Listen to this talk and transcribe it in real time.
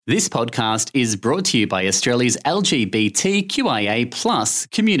This podcast is brought to you by Australia's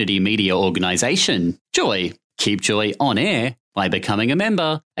LGBTQIA+ community media organisation, Joy. Keep Joy on air by becoming a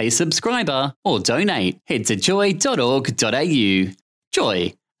member, a subscriber, or donate. Head to joy.org.au.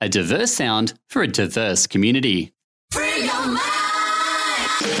 Joy, a diverse sound for a diverse community. Free your mind.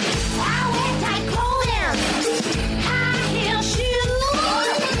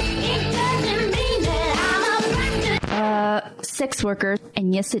 Sex worker,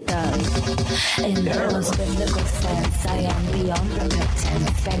 and yes it does. In those biblical sense, I am beyond the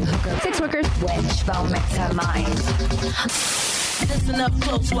pretense. Bang hooker, Sex workers, wench, vomit her mind. Listen up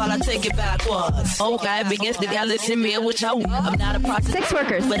close while I take it backwards. Okay, begins to y'all listen to me, which I want. I'm not a prostitute, sex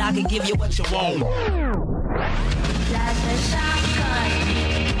workers, but I can give you what you want. That's the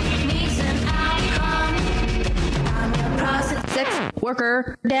shotgun. Needs an outcome. I'm a prostitute. sex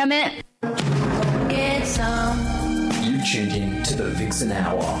worker, damn it. Get some. You tuned in to the Vixen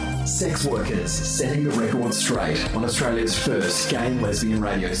Hour. Sex workers setting the record straight on Australia's first gay and lesbian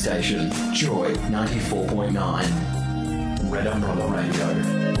radio station, Joy 94.9. Red Umbrella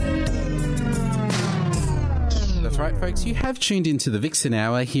Radio. That's right, folks. You have tuned into the Vixen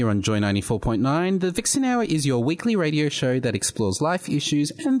Hour here on Joy 94.9. The Vixen Hour is your weekly radio show that explores life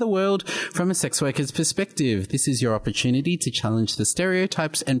issues and the world from a sex worker's perspective. This is your opportunity to challenge the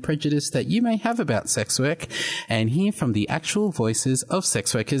stereotypes and prejudice that you may have about sex work and hear from the actual voices of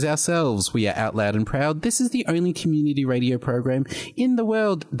sex workers ourselves. We are out loud and proud. This is the only community radio program in the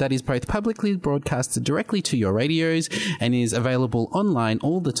world that is both publicly broadcasted directly to your radios and is available online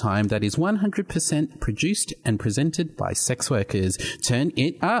all the time. That is 100% produced and presented by sex workers. Turn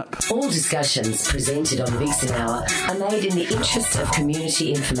it up. All discussions presented on Vixen Hour are made in the interest of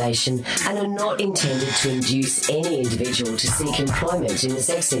community information and are not intended to induce any individual to seek employment in the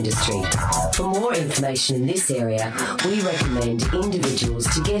sex industry. For more information in this area, we recommend individuals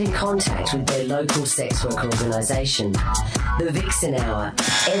to get in contact with their local sex worker organisation. The Vixen Hour.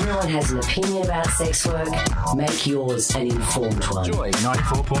 Everyone has an opinion about sex work. Make yours an informed one. Joy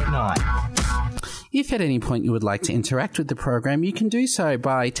 94.9. If at any point you would like to interact with the program, you can do so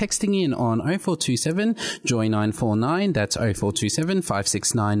by texting in on 0427 Joy 949. That's 0427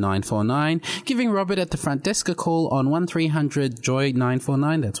 569 949. Giving Robert at the front desk a call on 1300 Joy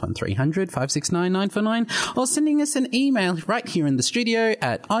 949. That's 1300 569 949. Or sending us an email right here in the studio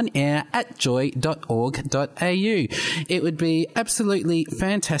at onair@joy.org.au. It would be absolutely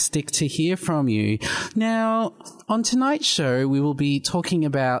fantastic to hear from you. Now, on tonight's show, we will be talking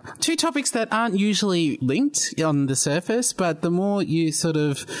about two topics that aren't usually linked on the surface, but the more you sort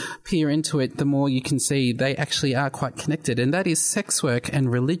of peer into it, the more you can see they actually are quite connected, and that is sex work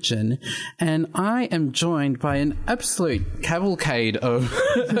and religion. And I am joined by an absolute cavalcade of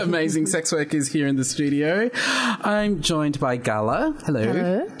amazing sex workers here in the studio. I'm joined by Gala. Hello.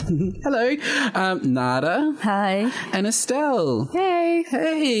 Hello. Hello. Nada. Hi. And Estelle. Hey.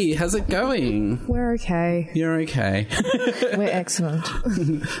 Hey, how's it going? We're okay. You're okay. We're excellent.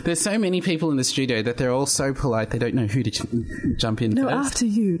 There's so many people in the studio that they're all so polite they don't know who to jump in No, first. after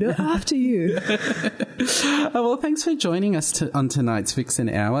you. No, after you. Well, thanks for joining us on tonight's Vixen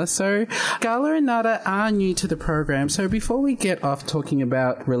Hour. So, Gala and Nada are new to the program, so before we get off talking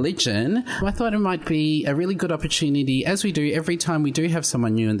about religion, I thought it might be a really good opportunity, as we do every time we do have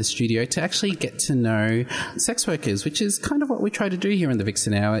someone new in the studio, to actually get to know sex workers, which is kind of what we try to do here in the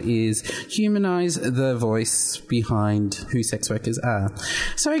Vixen Hour, is humanise the voice behind who sex workers are.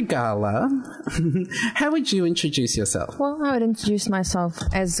 So, Gala, how would you introduce yourself? Well, I would introduce myself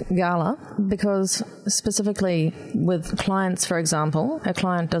as Gala because specifically with clients, for example, a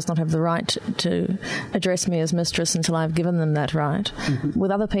client does not have the right to address me as mistress until I've given them that right. Mm-hmm.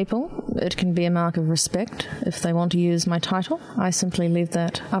 With other people, it can be a mark of respect if they want to use my title. I simply leave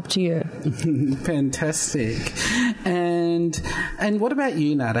that up to you. Fantastic. And what about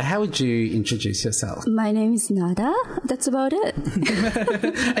you, Nada? How would you introduce yourself? My name is Nada. That's about it.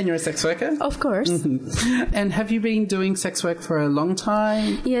 And you're a sex worker? Of course. Mm-hmm. And have you been doing sex work for a long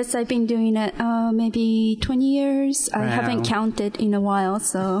time? Yes, I've been doing it maybe 20 years. Wow. I haven't counted in a while,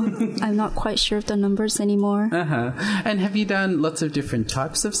 so I'm not quite sure of the numbers anymore. Uh-huh. And have you done lots of different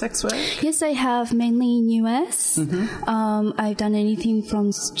types of sex work? Yes, I have, mainly in US. Mm-hmm. I've done anything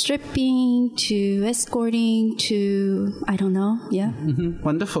from stripping to escorting to I don't know. Yeah. Mm-hmm.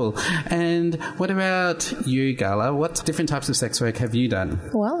 Wonderful. And what about you, Gala? What different types of sex work have you done?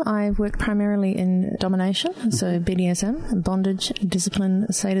 Well, I've worked primarily in domination, so BDSM, bondage, discipline,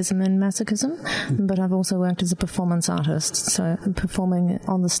 sadism and masochism, but I've also worked as a performance artist, so performing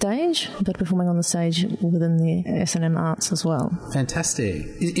on the stage, but performing on the stage within the S&M arts as well. Fantastic.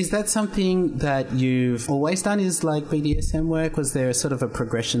 Is that something that you've always done, is like BDSM work? Was there a sort of a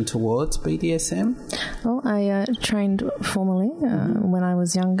progression towards BDSM? Well, I trained formally when I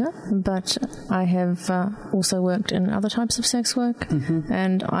was younger, but I have also worked in other types of sex work,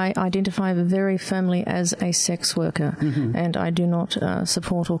 and I identify very firmly as a sex worker, and I do not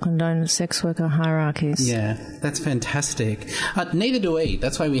support or condone sex worker hierarchies. Yeah, that's fantastic. Neither do we.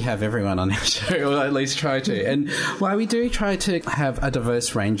 That's why we have everyone on our show, or at least try to. And why we do try to have a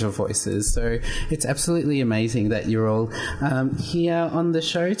diverse range of voices. So it's absolutely amazing that you're all here on the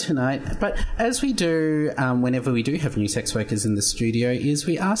show tonight. But as we do whenever we do have new sex workers in the studio, is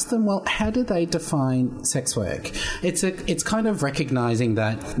we ask them, well, how do they define sex work? It's kind of recognising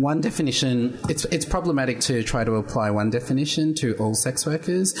that one definition, it's problematic to try to apply one definition to all sex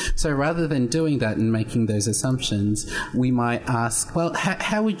workers. So rather than doing that and making those assumptions, we might ask, well,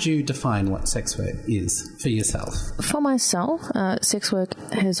 how would you define what sex work is for yourself? For myself, sex work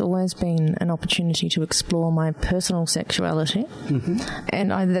has always been an opportunity to explore my personal sexuality,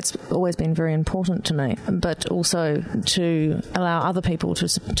 and that's always been very important to me, but also to allow other people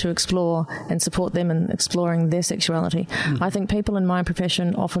to explore and support them in exploring their sexuality. I think people in my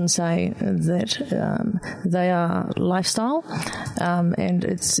profession often say that they are lifestyle, and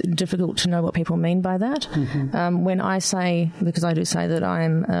it's difficult to know what people mean by that. When I say, because I do say that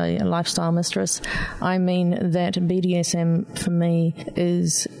I'm a lifestyle mistress, I mean that BDSM for me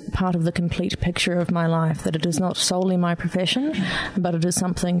is part of the complete picture of my life, that it is not solely my profession, but it is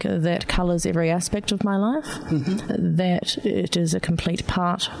something that colours every aspect of my life, that it is a complete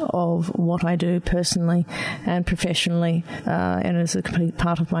part of what I do personally and professionally, and is a complete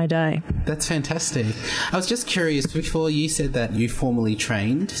part of my day. That's fantastic. I was just curious, before you said that you formally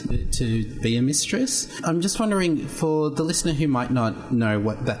trained to be a mistress, I'm just wondering, for the listener who might not know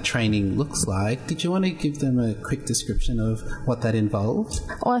what that training looks like, did you want to give them a quick description of what that involved?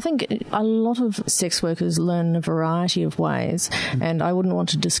 Well, I think a lot of sex workers learn in a variety of ways, and I wouldn't want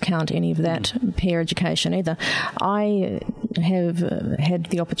to discount any of that peer education either. I have had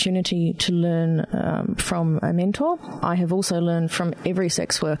the opportunity to learn from a mentor. I have also learned from every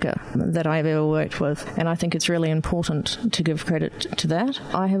sex worker that I've ever worked with, and I think it's really important to give credit to that.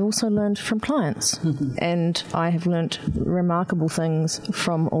 I have also learned from clients, and I have learned remarkable things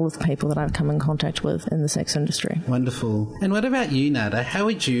from all of the people that I've come in contact with in the sex industry. Wonderful. And what about you, Nada? How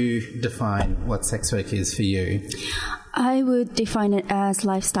would you define what sex work is for you? I would define it as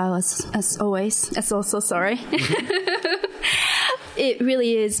lifestyle, as always. As also, sorry. It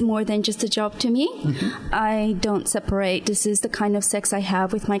really is more than just a job to me. I don't separate. This is the kind of sex I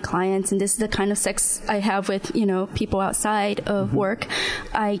have with my clients, and this is the kind of sex I have with, people outside of work.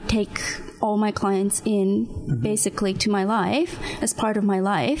 I take all my clients in basically to my life as part of my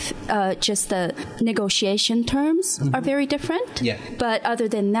life. Just the negotiation terms are very different. Yeah. But other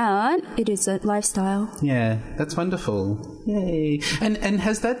than that, it is a lifestyle. Yeah, that's wonderful. Yay. And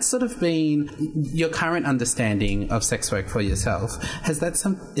has that sort of been your current understanding of sex work for yourself? Has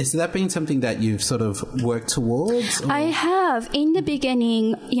that been something that you've sort of worked towards? Or? I have. In the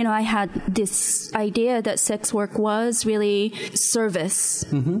beginning, I had this idea that sex work was really service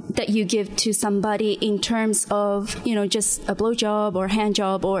that you give to somebody in terms of, just a blowjob or hand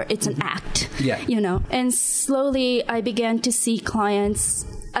job, or it's an act. Yeah. And slowly I began to see clients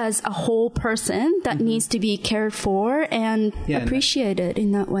as a whole person that needs to be cared for and appreciated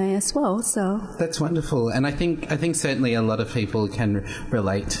in that way as well. So that's wonderful, and I think certainly a lot of people can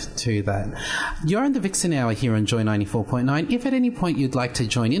relate to that. You're in the Vixen Hour here on Joy 94.9. If at any point you'd like to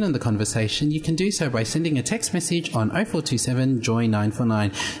join in on the conversation, you can do so by sending a text message on 0427 Joy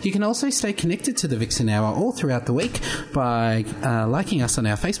 949. You can also stay connected to the Vixen Hour all throughout the week by liking us on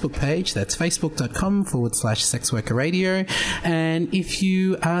our Facebook page. That's facebook.com/sexworkerradio. And if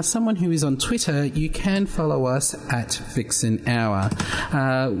you are someone who is on Twitter, you can follow us at Vixen Hour.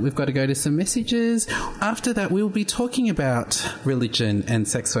 We've got to go to some messages. After that, we'll be talking about religion and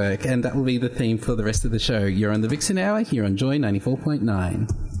sex work, and that will be the theme for the rest of the show. You're on the Vixen Hour here on Joy 94.9.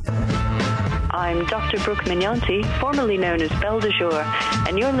 I'm Dr. Brooke Mignonti, formerly known as Belle de Jour,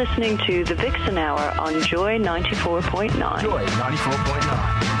 and you're listening to the Vixen Hour on Joy 94.9. Joy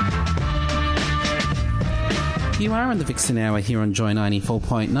 94.9. You are on the Vixen Hour here on Joy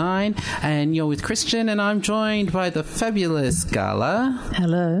 94.9, and you're with Christian, and I'm joined by the fabulous Gala.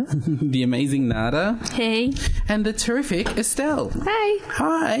 Hello. The amazing Nada. Hey. And the terrific Estelle. Hey.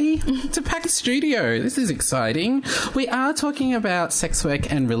 Hi. It's a packed studio. This is exciting. We are talking about sex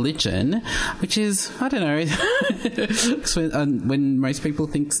work and religion, which is, I don't know, when most people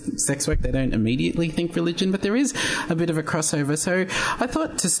think sex work, they don't immediately think religion, but there is a bit of a crossover. So I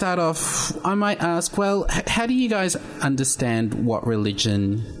thought to start off, I might ask, well, how do you guys understand what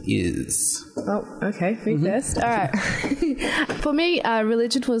religion is? Oh, okay. Me first. All right. For me,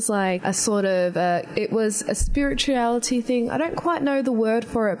 religion was like a sort of, it was a spirituality thing. I don't quite know the word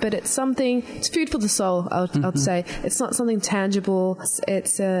for it, but it's something, it's food for the soul, I'd say. It's not something tangible.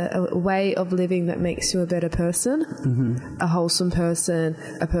 It's a way of living that makes you a better person, a wholesome person,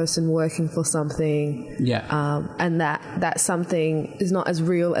 a person working for something. Yeah. And that something is not as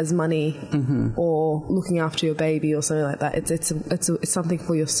real as money or looking after your baby or something like that. It's something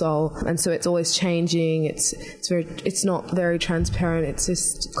for your soul. And so it's always changing. It's not very transparent. It's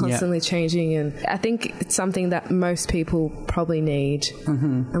just constantly changing, and I think it's something that most people probably need,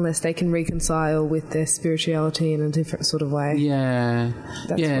 unless they can reconcile with their spirituality in a different sort of way. Yeah,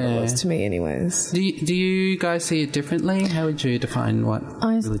 that's what it was to me, anyways. Do you guys see it differently? How would you define what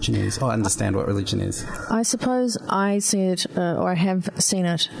religion is, or understand what religion is? I suppose I see it, or I have seen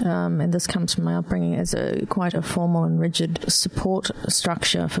it, and this comes from my upbringing, as quite a formal and rigid support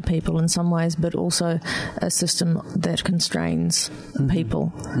structure for people in some ways, but also a system that constrains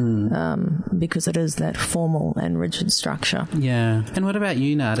people because it is that formal and rigid structure. Yeah. And what about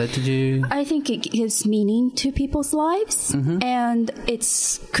you, Nada? I think it gives meaning to people's lives, and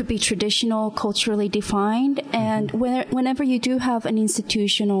could be traditional, culturally defined, and whenever you do have an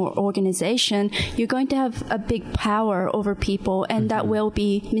institution or organization, you're going to have a big power over people, and that will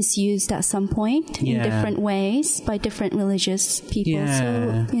be misused at some point in different ways by different religious people.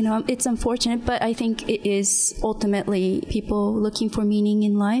 Yeah. So, it's unfortunate, but I think it is ultimately people looking for meaning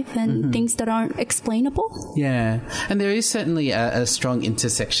in life and things that aren't explainable. Yeah. And there is certainly a strong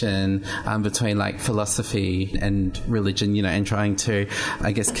intersection between like philosophy and religion, and trying to,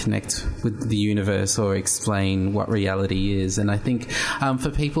 I guess, connect with the universe or explain what reality is. And I think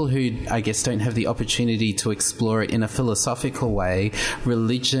for people who, I guess, don't have the opportunity to explore it in a philosophical way,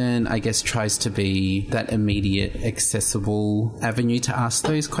 religion, I guess, tries to be that immediate, accessible avenue to ask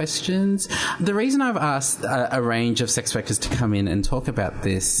those questions. The reason I've asked a range of sex workers to come in and talk about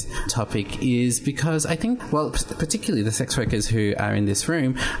this topic is because I think, well, particularly the sex workers who are in this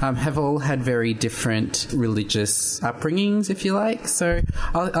room have all had very different religious upbringings, if you like. So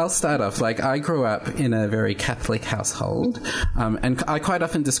I'll start off. Like, I grew up in a very Catholic household, and I quite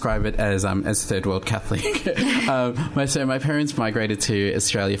often describe it as third world Catholic. So my parents migrated to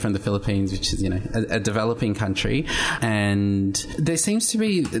Australia from the Philippines, which is, a developing country, and there seems to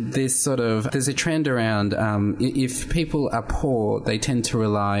be this there's a trend around if people are poor, they tend to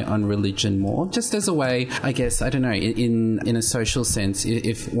rely on religion more, just as a way, I guess, I don't know, in a social sense,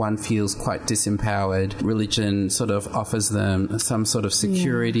 if one feels quite disempowered, religion sort of offers them some sort of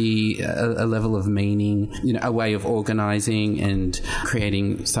security, a level of meaning, a way of organising and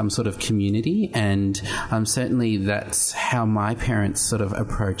creating some sort of community. And certainly that's how my parents sort of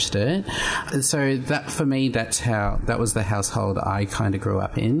approached it. So that, for me, that was the household I kind of grew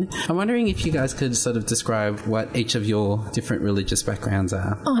up in. I'm wondering if you guys could sort of describe what each of your different religious backgrounds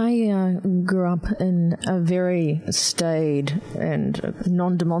are. I grew up in a very staid and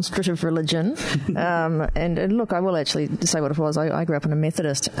non-demonstrative religion. And look, I will actually say what it was. I grew up in a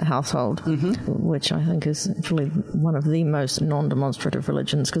Methodist household, which I think is probably one of the most non-demonstrative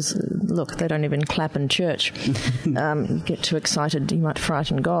religions, because, look, they don't even clap in church. You get too excited, you might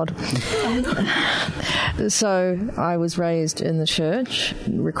frighten God. So I was raised in the church,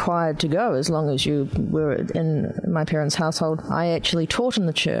 required to go as long as you were in my parents' household. I actually taught in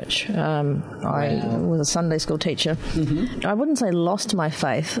the church. I was a Sunday school teacher. I wouldn't say lost my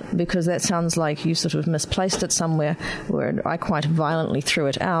faith, because that sounds like you sort of misplaced it somewhere, where I quite violently threw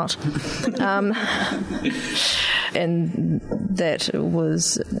it out. And that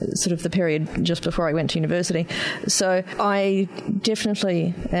was sort of the period just before I went to university. So I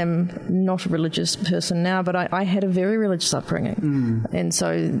definitely am not a religious person now, but I had a very religious upbringing. And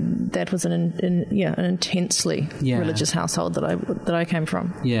so that was an intensely religious household that I came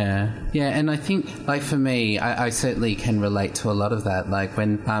from. Yeah. And I think, like, for me, I certainly can relate to a lot of that. Like,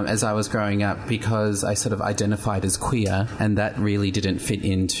 when, as I was growing up, because I sort of identified as queer, and that really didn't fit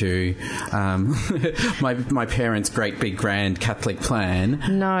into my parents' parents' great big grand Catholic plan.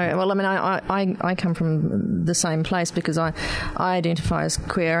 No, well, I mean, I come from the same place because I identify as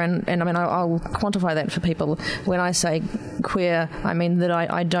queer, and I mean, I'll quantify that for people. When I say queer, I mean that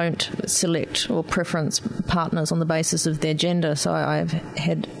I don't select or preference partners on the basis of their gender. So I've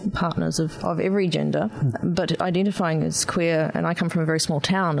had partners of every gender, but identifying as queer, and I come from a very small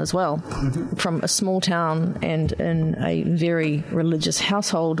town as well. From a small town and in a very religious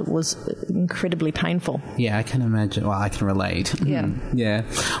household was incredibly painful. Yeah, I can imagine. Well, I can relate. Yeah. Yeah.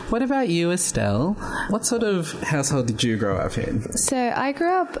 What about you, Estelle? What sort of household did you grow up in? So I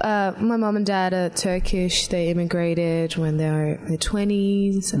grew up, my mum and dad are Turkish. They immigrated when they were in their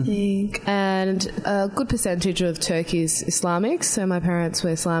 20s, I think. And a good percentage of Turkey is Islamic, so my parents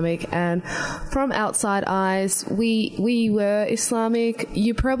were Islamic. And from outside eyes, we were Islamic.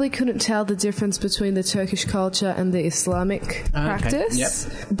 You probably couldn't tell the difference between the Turkish culture and the Islamic practice.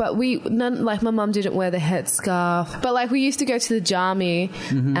 Yep. But like my mum didn't wear the headscarf. But like we used to go to the jami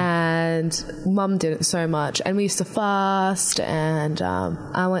and mum didn't so much. And we used to fast, and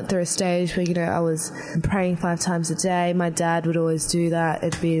I went through a stage where, I was praying 5 times a day. My dad would always do that.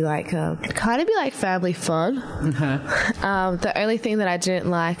 It'd be like, kind of be like family fun. The only thing that I didn't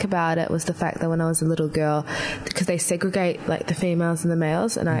like about it was the fact that when I was a little girl, because they segregate like the females and the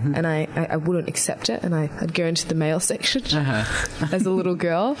males, and I wouldn't accept it, and I'd go into the male section as a little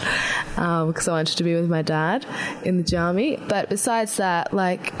girl because I wanted to be with my dad in the jami. But besides that,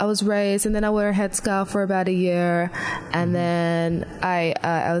 like I was raised, and then I wore a headscarf for about a year, and then I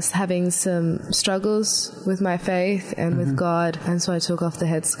was having some struggles with my faith and with God, and so I took off the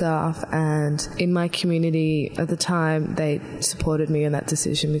headscarf. And in my community at the time, they supported me in that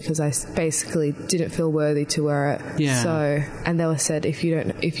decision because I basically didn't feel worthy to wear it. Yeah. So, and they were said, if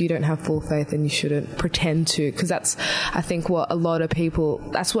you don't have full faith, then you shouldn't pretend to, because that's, I think, what a lot of people,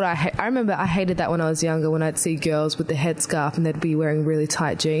 that's what I remember I hated that when I was younger, when I'd see girls with the headscarf and they'd be wearing really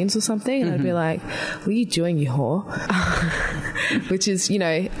tight jeans or something, and I'd be like, what are you doing, you whore? Which is,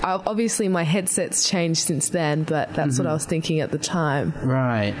 obviously my headset's changed since then, but that's what I was thinking at the time.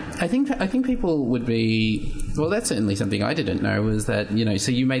 Right. I think people would be, well, that's certainly something I didn't know, was that,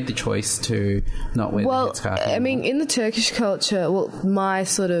 so you made the choice to not wear the headscarf anymore. I mean, in the Turkish culture, my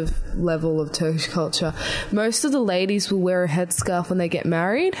sort of level of Turkish culture, most of the ladies will wear a headscarf when they get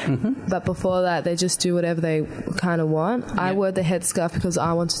married, but before that, they just do whatever they kind of want. Yeah. I wore the headscarf because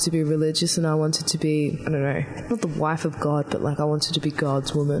I wanted to be religious, and I wanted to be, I don't know, not the wife of God, but like I wanted to be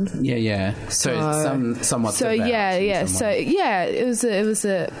God's woman. Yeah. So somewhat. So yeah. So yeah, it was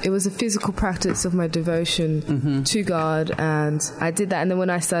a physical practice of my devotion to God, and I did that. And then when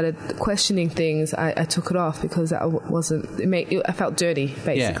I started questioning things, I took it off because I felt dirty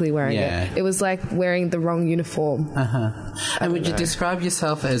basically wearing it. It was like wearing the wrong uniform. And would you describe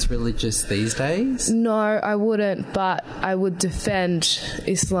yourself as religious these days? No, I wouldn't, but I would defend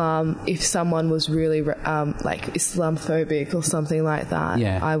Islam if someone was really like Islamophobic or something like that.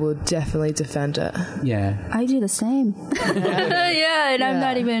 Yeah. I would definitely defend it. Yeah. I do the same. And I'm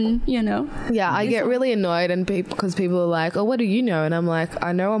not even, Yeah, I get really annoyed and because people are like, oh, what do you know? And I'm like,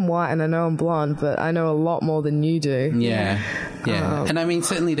 I know I'm white and I know I'm blonde, but I know a lot more than you do. Yeah. And I mean,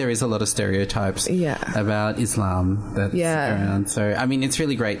 certainly there is a lot of stereotypes about Islam that's around. So, I mean, it's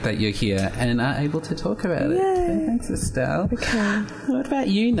really great that you're here and are able to talk about it. So thanks, Estelle. Okay. What about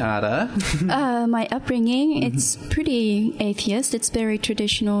you, Nada? My upbringing, it's pretty atheist. It's very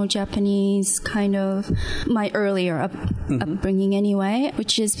traditional Japanese kind of, my earlier upbringing anyway,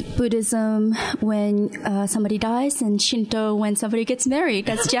 which is Buddhism when somebody dies and Shinto when somebody gets married.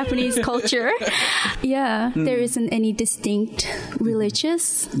 That's Japanese culture. There isn't any distinct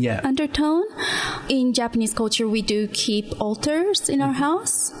religious undertone. In Japanese culture, we do keep altars in our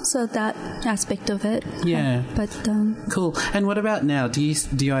house, so that aspect of it. Yeah. But cool. And what about now? Do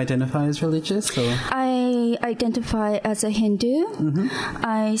you identify as religious? Or? I identify as a Hindu.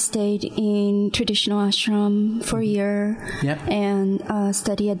 I stayed in traditional ashram for a year and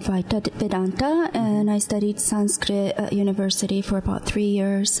studied Advaita Vedanta, and I studied Sanskrit at university for about 3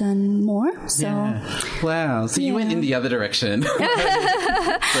 years and more. So, wow. So you went in the other direction.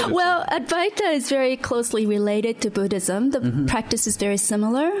 Well, Advaita is very closely related to Buddhism. The practice is very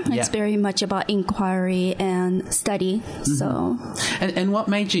similar. It's very much about inquiry and study. So, and what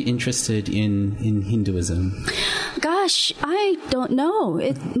made you interested in Hinduism? Gosh, I don't know.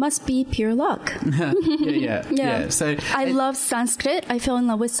 It must be pure luck. Yeah. So I love Sanskrit. I fell in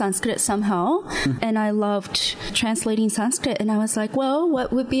love with Sanskrit somehow, and I loved translating Sanskrit. And I was like, well,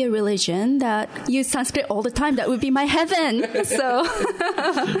 what would be a religion that used Sanskrit all the time? That would be my heaven. So,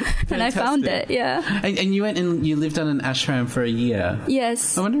 and I found it. Yeah. And you went and you lived on an ashram for a year.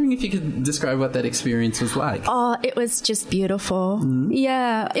 Yes. I'm wondering if you could describe what that experience was like. Oh, it was just beautiful.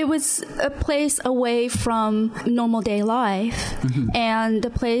 Yeah, it was a place away from normal day life, and the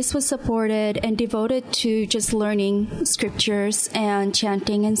place was supported and devoted to just learning scriptures and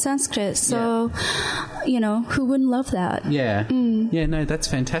chanting in Sanskrit. So, you know, who wouldn't love that? Yeah. Yeah, no, that's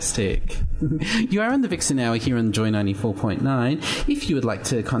fantastic. You are on the Vixen Hour here on Joy 94.9. If you would like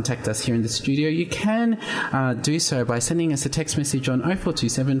to contact us here in the studio, you can do so by sending us a text message on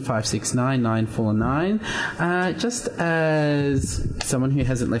 0427 569 949. Just as someone who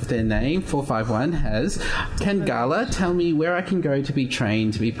hasn't left their name, 451 has, can Gala tell me where I can go to be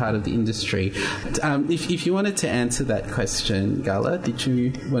trained to be part of the industry? If you wanted to answer that question, Gala, did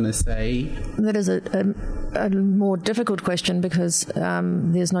you want to say? That is a more difficult question because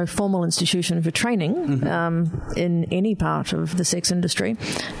there's no formal institution for training in any part of the sex industry.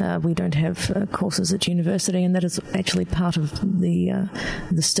 We don't have courses at university, and that is actually part of the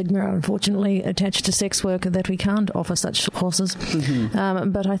stigma, unfortunately, attached to sex work, that we can't offer such courses.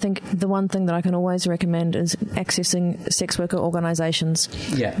 But I think the one thing that I can always recommend is accessing sex worker organisations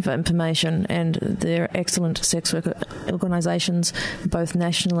for information, and there are excellent sex worker organisations both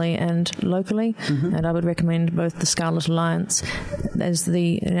nationally and locally, and I would recommend both the Scarlet Alliance as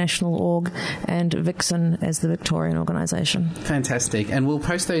the national org and Vixen as the Victorian organisation. Fantastic. And we'll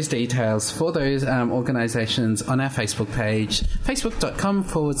post those details for those organisations on our Facebook page,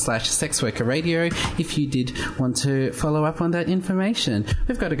 facebook.com/sexworkerradio, if you did want to follow up on that information.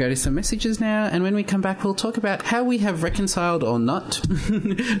 We've got to go to some messages now, and when we come back, we'll talk about how we have reconciled or not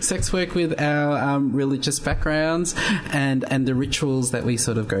sex work with our religious backgrounds and the rituals that we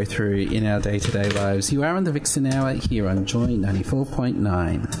sort of go through in our day-to-day lives. You are on the Vixen Hour here on Joy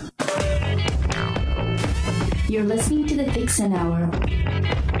 94.9. You're listening to the Vixen Hour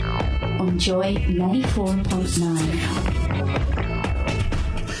on Joy 94.9.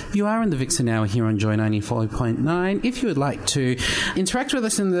 You are in the Vixen Hour here on Joy 94.9. If you would like to interact with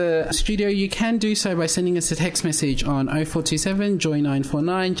us in the studio, you can do so by sending us a text message on 0427 Joy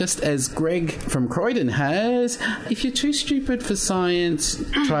 949, just as Greg from Croydon has. If you're too stupid for science,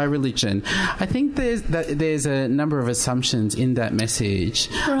 try religion. I think there's a number of assumptions in that message,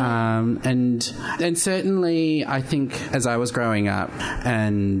 and certainly I think as I was growing up,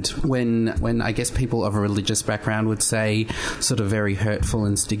 and when I guess people of a religious background would say sort of very hurtful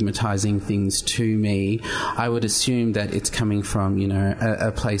and stigmatizing things to me, I would assume that it's coming from, you know,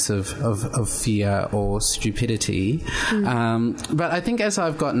 a place of fear or stupidity. But I think as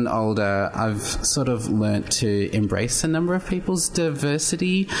I've gotten older, I've sort of learnt to embrace a number of people's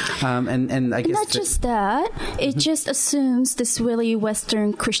diversity. And I guess... Not just that, it just assumes this really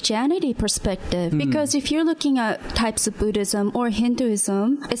Western Christianity perspective. Because if you're looking at types of Buddhism or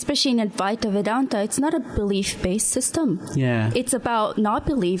Hinduism, especially in Advaita Vedanta, it's not a belief-based system. Yeah. It's about not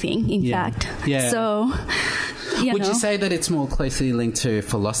believing, in fact. Yeah. So, would you say that it's more closely linked to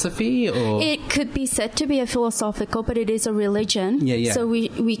philosophy, or it could be said to be a philosophical, but it is a religion. So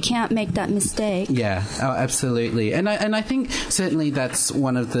we can't make that mistake. Oh, absolutely. And I think certainly that's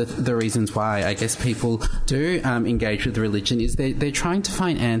one of the reasons why I guess people do engage with religion, is they're trying to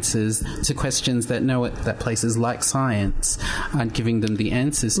find answers to questions that places like science aren't giving them the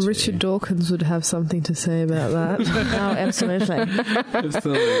answers to. Richard Dawkins would have something to say about that. Oh, absolutely.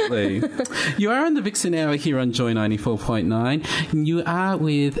 Absolutely. You are on the Vixen Hour here on Joy 94.9. You are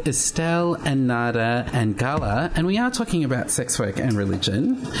with Estelle and Nada and Gala, and we are talking about sex work and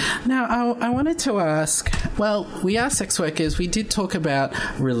religion. Now, I wanted to ask, well, we are sex workers. We did talk about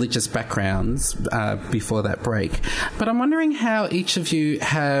religious backgrounds before that break, but I'm wondering how each of you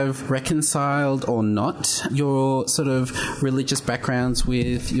have reconciled or not your sort of religious backgrounds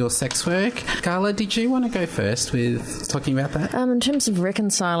with your sex work. Gala, did you want to go first with talking about that? In terms of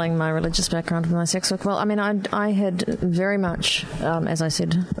reconciling my religious background with my sex work, well, I mean, I had very much, as I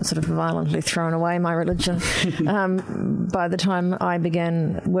said, sort of violently thrown away my religion by the time I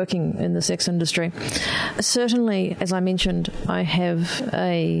began working in the sex industry. Certainly, as I mentioned, I have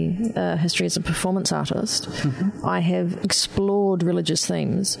a history as a performance artist. I have explored religious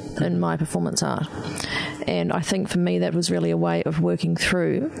themes in my performance art, and I think for me that was really a way of working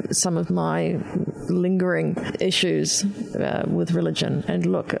through some of my lingering issues with religion. And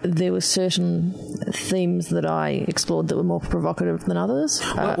look, there were certain themes that I explored that were more provocative than others.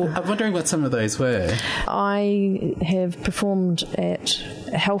 Well, I'm wondering what some of those were. I have performed at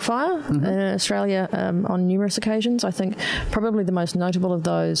Hellfire in Australia on numerous occasions. I think probably the most notable of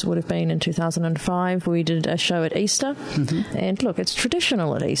those would have been in 2005. We did a show at Easter. And look, it's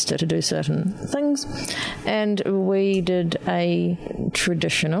traditional at Easter to do certain things. And we did a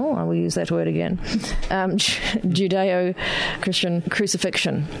traditional, I will use that word again, Judeo-Christian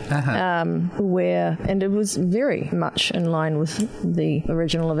crucifixion, and it was very much in line with the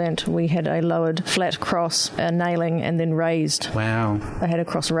original event. We had a lowered flat cross, nailing, and then raised. Wow. I had a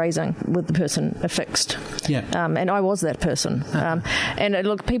cross raising with the person affixed. Yeah. And I was that person.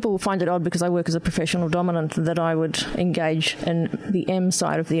 Look, people find it odd because I work as a professional dominant that I would engage in the M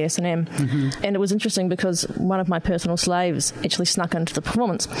side of the S&M. And it was interesting because one of my personal slaves actually snuck into the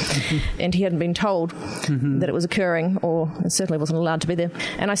performance and he hadn't been told that it was occurring, or it certainly wasn't allowed to be there.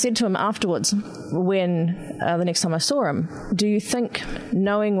 And I said to him afterwards, when the next time I saw him, do you think,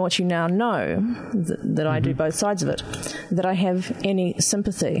 knowing what you now know, that I do both sides of it, that I have any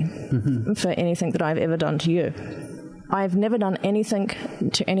sympathy for anything that I've ever done to you? I've never done anything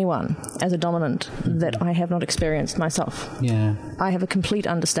to anyone as a dominant that I have not experienced myself. Yeah. I have a complete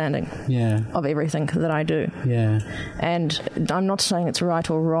understanding of everything that I do. Yeah. And I'm not saying it's right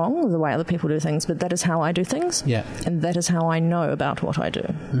or wrong the way other people do things, but that is how I do things. Yeah. And that is how I know about what I do.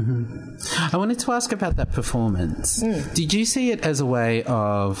 I wanted to ask about that performance. Did you see it as a way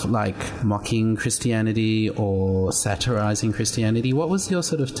of like mocking Christianity or satirizing Christianity? What was your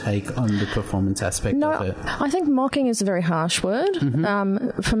sort of take on the performance aspect of it? I think mocking is a very harsh word.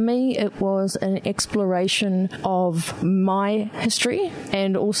 For me, it was an exploration of my history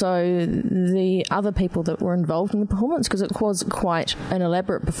and also the other people that were involved in the performance, because it was quite an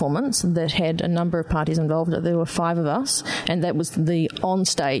elaborate performance that had a number of parties involved. There were 5 of us, and that was the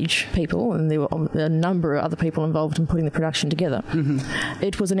on-stage people, and there were a number of other people involved in putting the production together.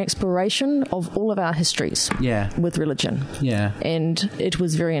 It was an exploration of all of our histories with religion. Yeah. And it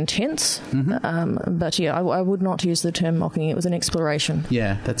was very intense. But yeah, I would not use the term mocking. It was an exploration.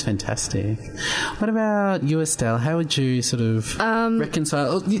 Yeah, that's fantastic. What about you, Estelle? How would you sort of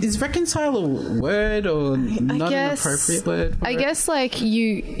reconcile? Is reconcile a word or not an appropriate word? I guess like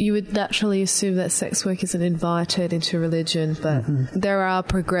you would naturally assume that sex work isn't invited into religion, but there are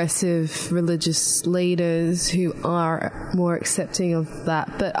progressive religious leaders who are more accepting of that.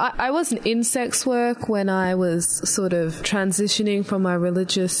 But I wasn't in sex work when I was sort of transitioning from my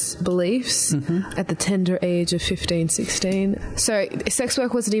religious beliefs at the tender age of 15, 16. So sex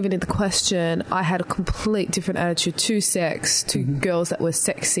work wasn't even in the question. I had a complete different attitude to sex, to girls that were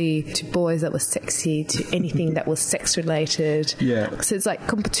sexy, to boys that were sexy, to anything that was sex related. Yeah. So it's like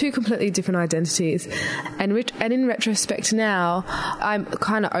 2 completely different identities. And in retrospect now, I'm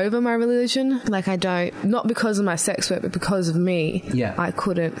kind of over my religion. Like I don't, not because of my sex work, but because of me. Yeah. I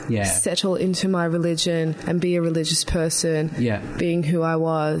couldn't settle into my religion and be a religious person, being who I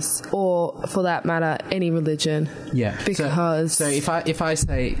was, or for that matter, any religion. Yeah. Because so if I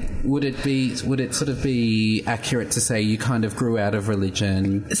say, would it sort of be accurate to say you kind of grew out of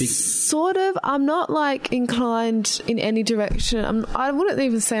religion? Sort of. I'm not like inclined in any direction. I wouldn't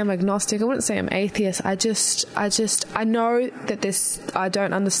even say I'm agnostic. I wouldn't say I'm atheist. I know that I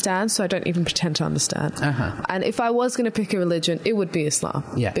don't understand, so I don't even pretend to understand. And if I was going to pick a religion, it would be Islam.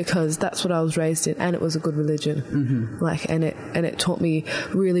 Yeah. Because that's what I was raised in, and it was a good religion. Like, and it taught me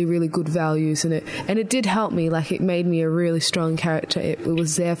really, really good values, and it did help me. Like, it made me a really strong character. It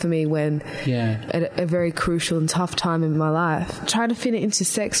was there for me when at a very crucial and tough time in my life. Trying to fit it into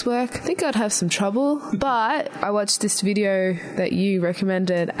sex work, I think I'd have some trouble. But I watched this video that you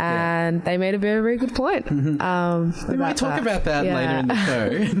recommended, and they made a very, very good point. We might talk about that later in the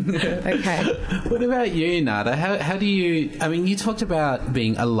show. Okay. What about you, Nada? How do you... I mean, you talked about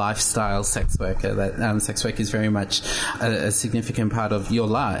being a lifestyle sex worker, that sex work is very much a significant part of your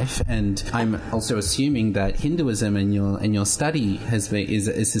life, and I'm also assuming that Hinduism and your study is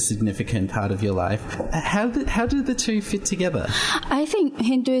a significant part of your life. How do the two fit together? I think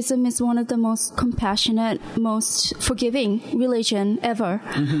Hinduism is one of the most compassionate, most forgiving religion ever.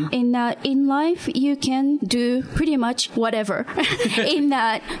 In that in life you can do pretty much whatever in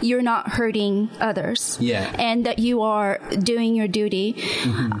that you're not hurting others and that you are doing your duty.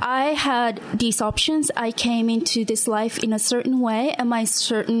 I had these options. I came into this life in a certain way, and my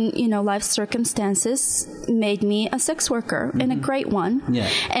certain life circumstances made me a sex worker and a great one.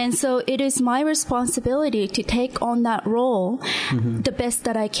 And so it is my responsibility to take on that role overall the best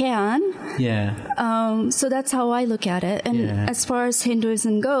that I can. Yeah. So that's how I look at it. And Yeah. as far as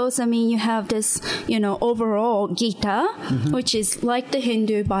Hinduism goes, I mean, you have this, overall Gita, which is like the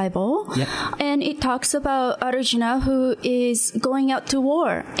Hindu Bible. Yeah. And it talks about Arjuna, who is going out to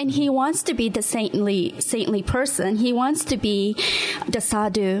war, and he wants to be the saintly person. He wants to be the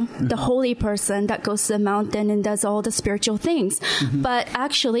sadhu, the holy person that goes to the mountain and does all the spiritual things. But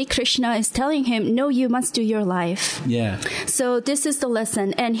actually, Krishna is telling him, no, you must do your life. Yeah. So this is the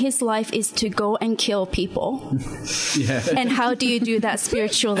lesson, and his life is to go and kill people. Yeah. And how do you do that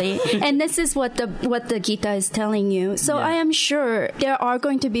spiritually? And this is what the Gita is telling you. So I am sure there are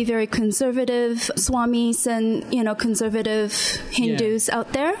going to be very conservative swamis and conservative Hindus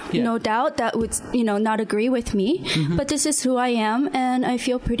out there, no doubt, that would not agree with me. But this is who I am, and I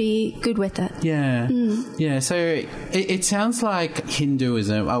feel pretty good with it. Yeah. Yeah. So it sounds like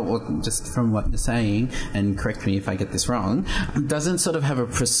Hinduism, just from what you're saying, and correct me if I get this wrong, doesn't sort of have a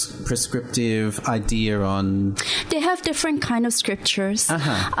prescriptive idea on... They have different kind of scriptures.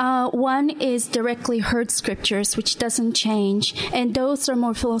 One is directly heard scriptures, which doesn't change, and those are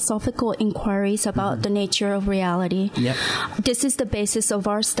more philosophical inquiries about the nature of reality. Yep. This is the basis of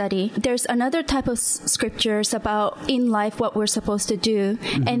our study. There's another type of scriptures about in life what we're supposed to do,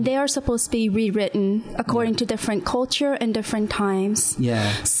 and they are supposed to be rewritten according to different culture and different times.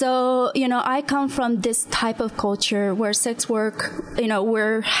 Yeah. So, I come from this type of culture where sex work,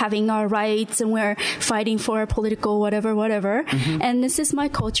 we're having our rights and we're fighting for political whatever. And this is my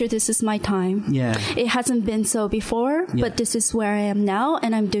culture. This is my time. Yeah. It hasn't been so before, but this is where I am now,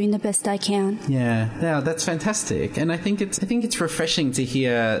 and I'm doing the best I can. Yeah. No, that's fantastic. And I think it's refreshing to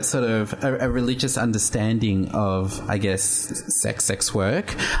hear sort of a religious understanding of, I guess, sex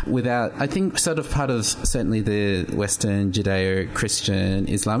work without, I think, sort of part of certainly the Western Judeo-Christian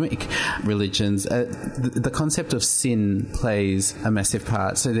Islamic religions, the concept of sin plays a massive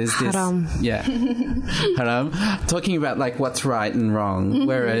part. So there's this... Haram. Yeah. Haram. Talking about like what's right and wrong,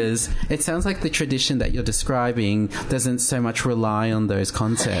 whereas it sounds like the tradition that you're describing doesn't so much rely on those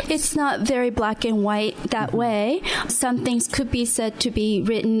concepts. It's not very black and white that way. Some things could be said to be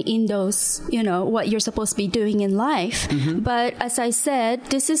written in those, what you're supposed to be doing in life. But as I said,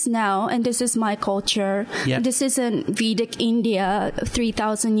 this is now, and this is my culture. Yeah. This isn't Vedic India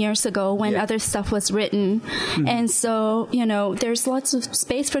 3,000 years ago when other stuff was written. And so, there's lots of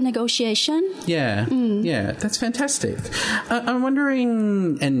space for negotiation. Yeah. Yeah, that's fantastic. I'm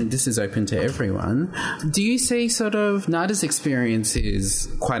wondering, and this is open to everyone, do you see sort of Nada's experience is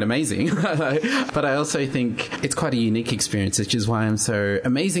quite amazing, but I also think it's quite a unique experience, which is why I'm so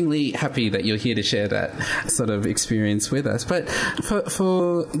amazingly happy that you're here to share that sort of experience with us. But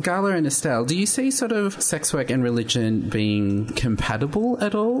for Gala and Estelle, do you see sort of sex work and religion being compatible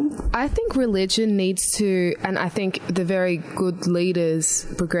at all? I think religion needs to, and I think the very good leaders,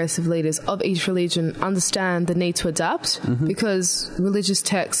 progressive leaders of each religion understand the need to adapt, because religious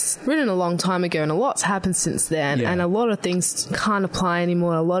texts written a long time ago, and a lot's happened since then, and a lot of things can't apply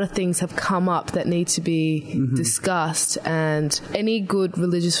anymore. A lot of things have come up that need to be discussed, and any good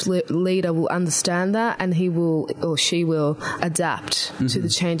religious leader will understand that, and he will or she will adapt to the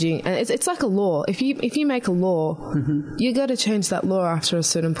changing. And it's like a law. If you make a law, you got to change that law after a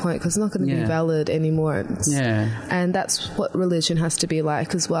certain point, because it's not going to be valid anymore. And that's what religion has to be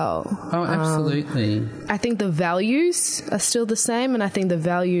like as well. Oh, absolutely. I think the values are still the same, and I think the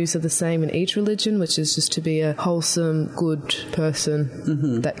values are the same in each religion, which is just to be a wholesome, good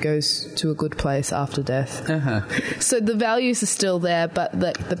person that goes to a good place after death. So the values are still there, but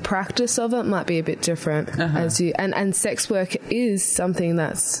the practice of it might be a bit different. And sex work is something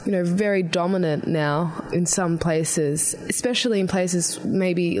that's very dominant now in some places, especially in places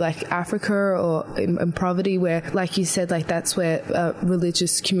maybe like Africa or in poverty, where, like you said, like that's where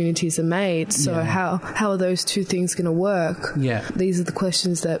religious communities are made. So how are those two things going to work? These are the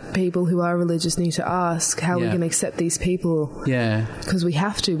questions that people who are religious need to ask. How are we going to accept these people? Because we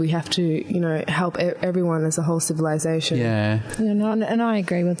have to help everyone as a whole civilization. And I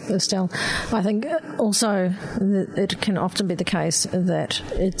agree with Estelle. I think also that it can often be the case that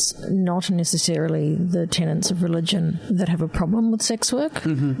it's not necessarily the tenets of religion that have a problem with sex work,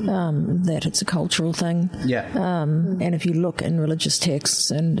 that it's a cultural thing. And if you look in religious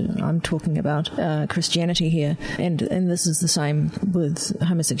texts, and I'm talking about Christianity here, and this is the same with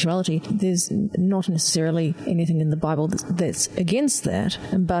homosexuality, there's not necessarily anything in the Bible that's against that,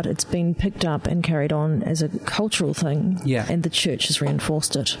 but it's been picked up and carried on as a cultural thing, and the church has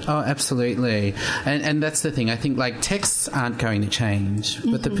reinforced it. Oh, absolutely. And that's the thing. I think like texts aren't going to change,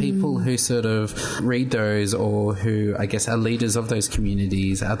 but the people who sort of read those, or who I guess are leaders of those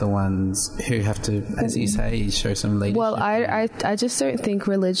communities, are the ones who have to, as you say, page, show some leadership. Well, I just don't think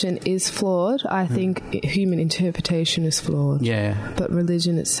religion is flawed. I think human interpretation is flawed. Yeah. But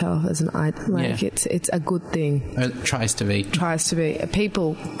religion itself as it's a good thing. It tries to be.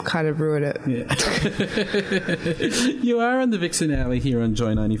 People kind of ruin it. Yeah. You are on the Vixen Hour here on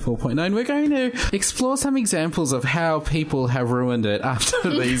Joy 94.9. We're going to explore some examples of how people have ruined it after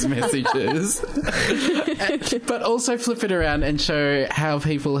these messages. But also flip it around and show how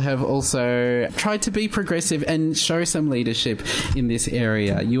people have also tried to be progressive and show some leadership in this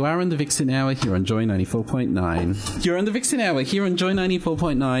area. You are on the Vixen Hour here on Joy 94.9. You're on the Vixen Hour here on Joy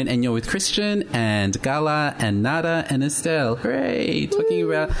 94.9, and you're with Christian and Gala and Nada and Estelle. Hooray! Talking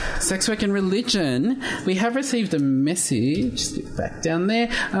about sex work and religion. We have received a message. Skip back down there.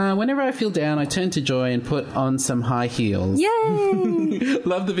 Whenever I feel down, I turn to Joy and put on some high heels. Yay!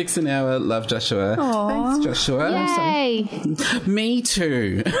 Love the Vixen Hour. Love Joshua. Aww. Thanks, Joshua. Yay! Me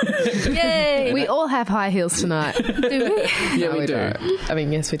too. Yay! We all have high heels tonight. Do we? Yeah, No, we do. don't. I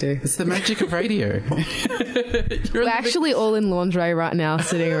mean, yes, we do. It's the magic of radio. We're actually all in lingerie right now,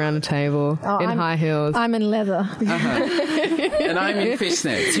 sitting around a table in high heels. I'm in leather. And I'm in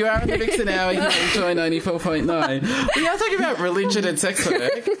fishnets. You are on the Vixen Hour here on Joy 94.9. We are talking about religion and sex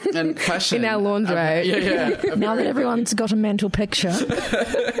work and fashion. In our lingerie. Yeah. Now that everyone's got a mental picture.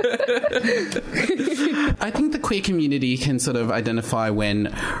 I think the queer community can sort of identify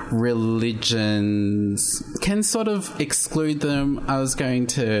when religions can sort of exclude them.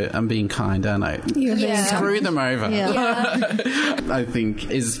 I'm being kind, aren't I? Yeah. Screw them over. Yeah. I think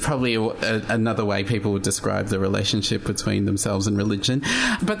is probably another way people would describe the relationship between themselves and religion.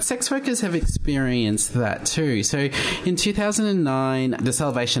 But sex workers have experienced that too. So in 2009, the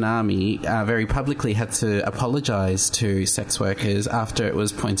Salvation Army very publicly had to apologise to sex workers after it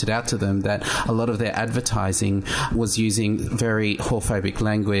was pointed out to them that a lot of their advertising was using very whorephobic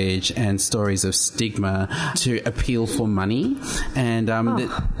language and stories of stigma to appeal for money. And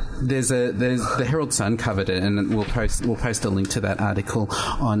there's the Herald Sun covered it, and we'll post a link to that article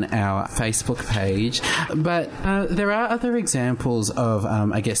on our Facebook page. But there are other examples of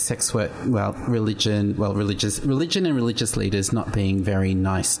I guess sex work, religion and religious leaders not being very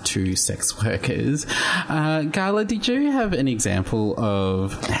nice to sex workers. Gala, did you have an example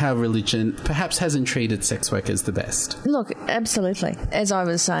of how religion perhaps hasn't treated sex workers the best? Look, absolutely. As I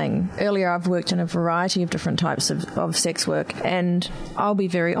was saying earlier, I've worked in a variety of different types of sex work, and I'll be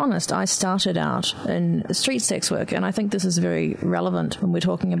very honest, I started out in street sex work, and I think this is very relevant when we're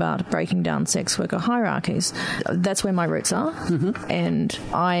talking about breaking down sex worker hierarchies. That's where my roots are, and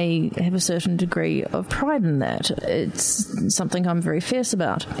I have a certain degree of pride in that. It's something I'm very fierce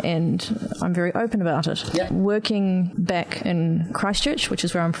about, and I'm very open about it. Yeah. Working back in Christchurch, which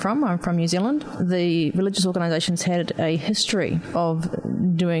is where I'm from New Zealand, the religious organisations had a history of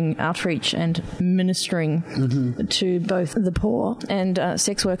doing outreach and ministering to both the poor and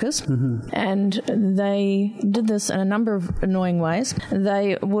sex workers, and they did this in a number of annoying ways.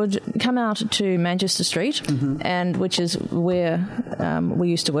 They would come out to Manchester Street, and which is where we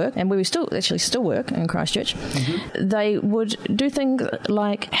used to work, and where we still work in Christchurch. They would do things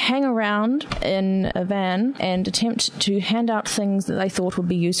like hang around in a van and attempt to hand out things that they thought would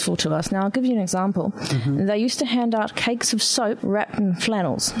be useful to us. Now, I'll give you an example. They used to hand out cakes of soap wrapped in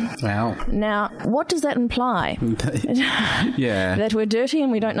flannels. Wow. Now, what does that imply? Yeah. That we're dirty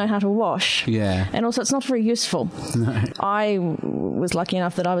and we don't know how to wash. Yeah. And also, it's not very useful. No. I was lucky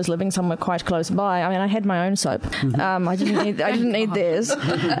enough that I was living somewhere quite close by. I mean, I had my own soap. I didn't need theirs.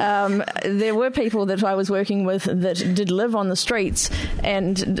 There were people that I was working with that did live on the streets,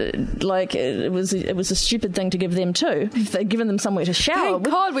 and it was a stupid thing to give them too. If they'd given them somewhere to shower. Thank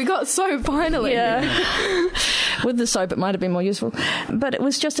God we got soap finally. Yeah. With the soap, it might have been more useful. But it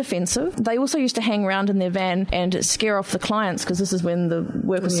was just offensive. They also used to hang around in their van and scare off the clients, because this is when the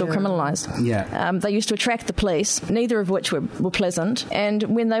work was still criminalised. Yeah. They used to attract the police, neither of which were pleasant. And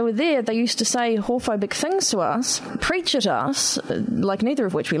when they were there, they used to say whorephobic things to us, preach at us, neither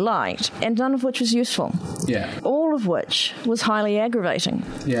of which we liked, and none of which was useful. Yeah. All of which was highly aggravating.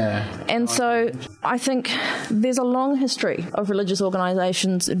 Yeah. And so I think there's a long history of religious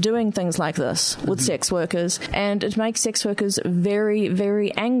organisations doing things like this with sex workers, and it makes sex workers very,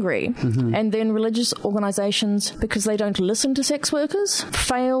 very angry. And then religious organisations, because they don't listen to sex workers,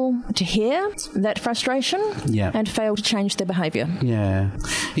 fail to hear that frustration and fail to change their behaviour. Yeah.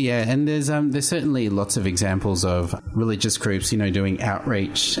 And there's certainly lots of examples of religious groups, doing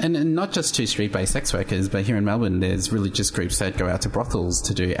outreach, and not just to street-based sex workers, but here in Melbourne, there's religious groups that go out to brothels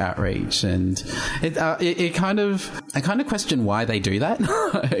to do outreach, and I kind of question why they do that.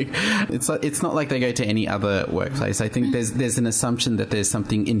 It's not like they go to any other workplace. I think there's an assumption that there's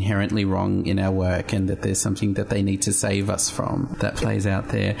something inherently wrong in our work and that there's something that they need to save us from that plays out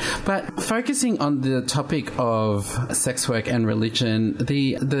there. But focusing on the topic of sex work and religion,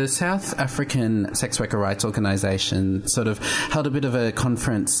 the South African Sex Worker Rights Organisation sort of held a bit of a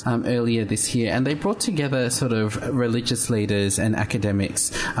conference earlier this year, and they brought together sort of religious leaders and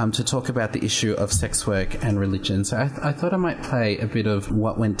academics to talk about the issue of sex work and religion. So I thought I might play a bit of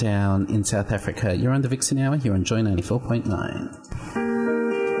what went down in South Africa. You're on the Vixen Hour here on Joy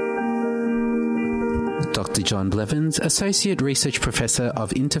 94.9. Dr. John Blevins, Associate Research Professor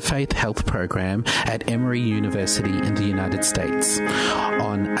of Interfaith Health Program at Emory University in the United States,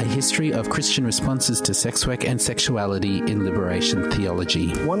 on a history of Christian responses to sex work and sexuality in liberation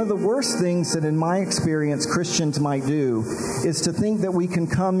theology. One of the worst things that in my experience Christians might do is to think that we can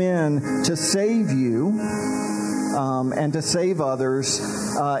come in to save you and to save others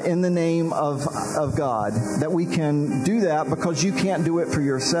in the name of God, that we can do that because you can't do it for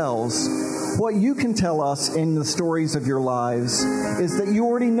yourselves. What you can tell us in the stories of your lives is that you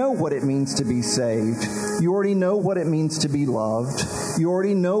already know what it means to be saved. You already know what it means to be loved. You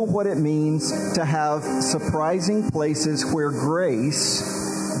already know what it means to have surprising places where grace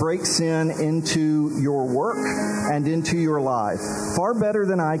breaks into your work and into your life. Far better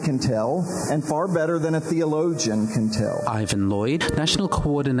than I can tell, and far better than a theologian can tell. Ivan Lloyd, National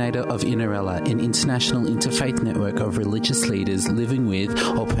Coordinator of Inarella, an international interfaith network of religious leaders living with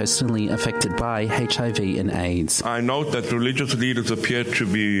or personally affected by HIV and AIDS. I note that religious leaders appear to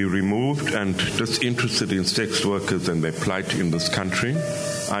be removed and disinterested in sex workers and their plight in this country.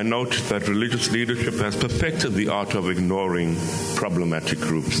 I note that religious leadership has perfected the art of ignoring problematic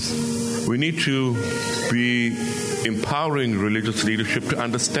groups. We need to be empowering religious leadership to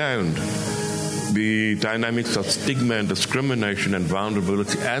understand the dynamics of stigma and discrimination and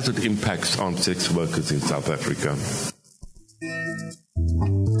vulnerability as it impacts on sex workers in South Africa.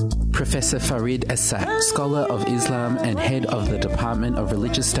 Professor Farid Essat, scholar of Islam and head of the Department of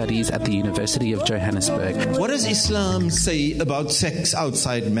Religious Studies at the University of Johannesburg. What does Islam say about sex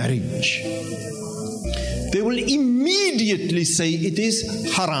outside marriage? They will immediately say it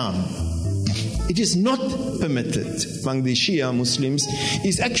is haram. It is not permitted among the Shia Muslims.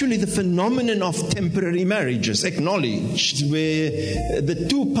 It's actually the phenomenon of temporary marriages acknowledged, where the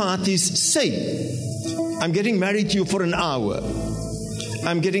two parties say, I'm getting married to you for an hour.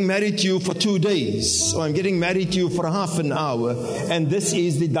 I'm getting married to you for 2 days, or I'm getting married to you for half an hour, and this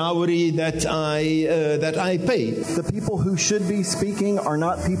is the dowry that I pay. The people who should be speaking are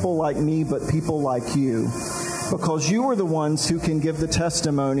not people like me, but people like you, because you are the ones who can give the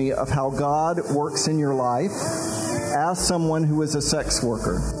testimony of how God works in your life as someone who is a sex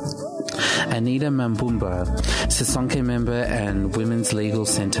worker. Anita Mambumba, Sisonke member and Women's Legal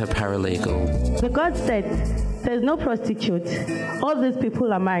Center paralegal. The God said, there's no prostitute. All these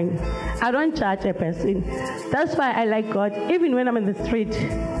people are mine. I don't charge a person. That's why I like God. Even when I'm in the street,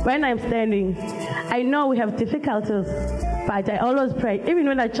 when I'm standing, I know we have difficulties, but I always pray. Even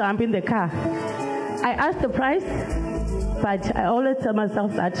when I jump in the car, I ask the price, but I always tell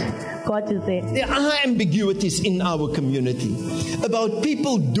myself that God is there. There are ambiguities in our community about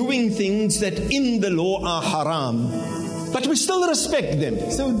people doing things that in the law are haram, but we still respect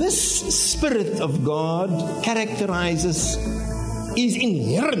them. So this Spirit of God characterizes, is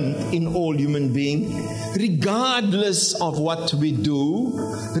inherent in all human beings, regardless of what we do,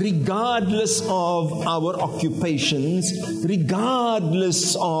 regardless of our occupations,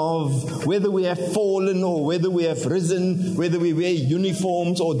 regardless of whether we have fallen or whether we have risen, whether we wear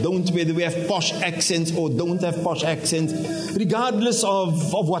uniforms or don't, whether we have posh accents or don't have posh accents, regardless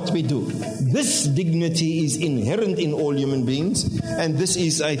of what we do. This dignity is inherent in all human beings, and this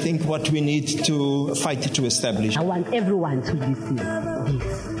is, I think, what we need to fight to establish. I want everyone to listen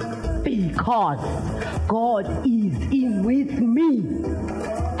this, because God is in with me.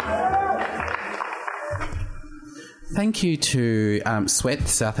 Thank you to SWET,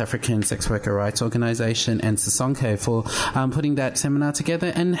 South African Sex Worker Rights Organisation, and Sisonke for putting that seminar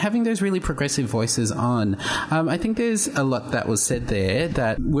together and having those really progressive voices on. I think there's a lot that was said there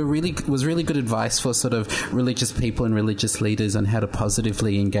that was really good advice for sort of religious people and religious leaders on how to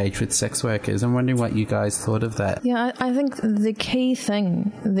positively engage with sex workers. I'm wondering what you guys thought of that. Yeah, I think the key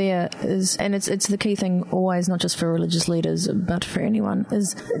thing there is, and it's the key thing always, not just for religious leaders, but for anyone,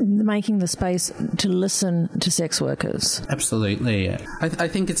 is making the space to listen to sex workers. workers. Absolutely. I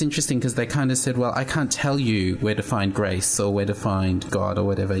think it's interesting because they kind of said, well, I can't tell you where to find grace or where to find God or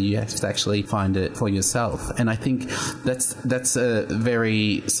whatever. You have to actually find it for yourself. And I think that's a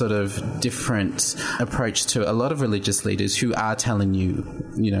very sort of different approach to a lot of religious leaders who are telling you,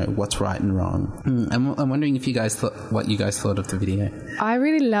 what's right and wrong. I'm wondering if you guys what you guys thought of the video. I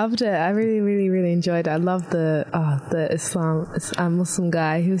really loved it. I really, really, really enjoyed it. I loved the Muslim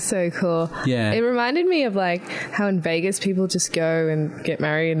guy. He was so cool. Yeah. It reminded me of like how in Vegas people just go and get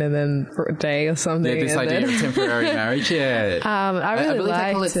married and then for a day or something. Yeah, this idea of temporary marriage. Yeah. I really believe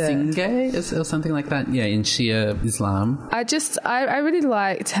they call it liked Singay or something like that. Yeah, in Shia Islam. I really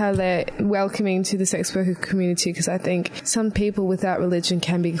liked how they're welcoming to the sex worker community, because I think some people without religion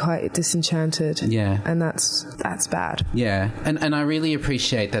can be quite disenchanted. Yeah. And that's bad. Yeah. And I really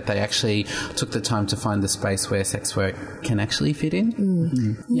appreciate that they actually took the time to find the space where sex work can actually fit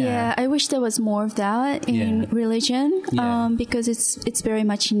in. Yeah, I wish there was more of that in religion, because it's very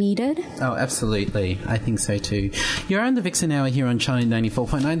much needed. Oh, absolutely. I think so too. You're on the Vixen Hour here on Joy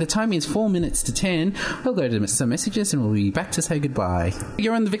 94.9. The time is 4 minutes to 10. We'll go to some messages and we'll be back to say goodbye.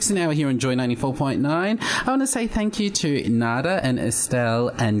 You're on the Vixen Hour here on Joy 94.9. I want to say thank you to Nada and Estelle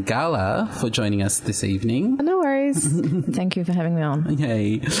and Gala for joining us this evening. No worries. Thank you for having me on.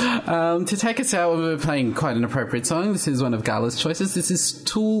 Yay. To take us out, we're playing quite an appropriate song. This is one of Gala's choices. This is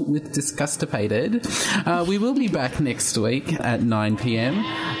Tool with Disgustipated. We will be back next week at 9 p.m.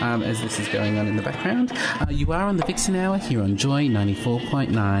 As this is going on in the background. You are on the Vixen Hour here on Joy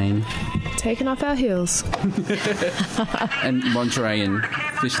 94.9. Taking off our heels. And lingerie and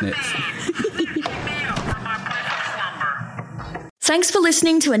fishnets. Thanks for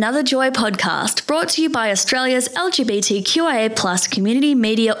listening to another Joy podcast brought to you by Australia's LGBTQIA+ community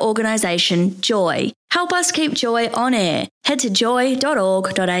media organisation, Joy. Help us keep Joy on air. Head to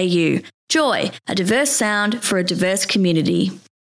joy.org.au. Joy, a diverse sound for a diverse community.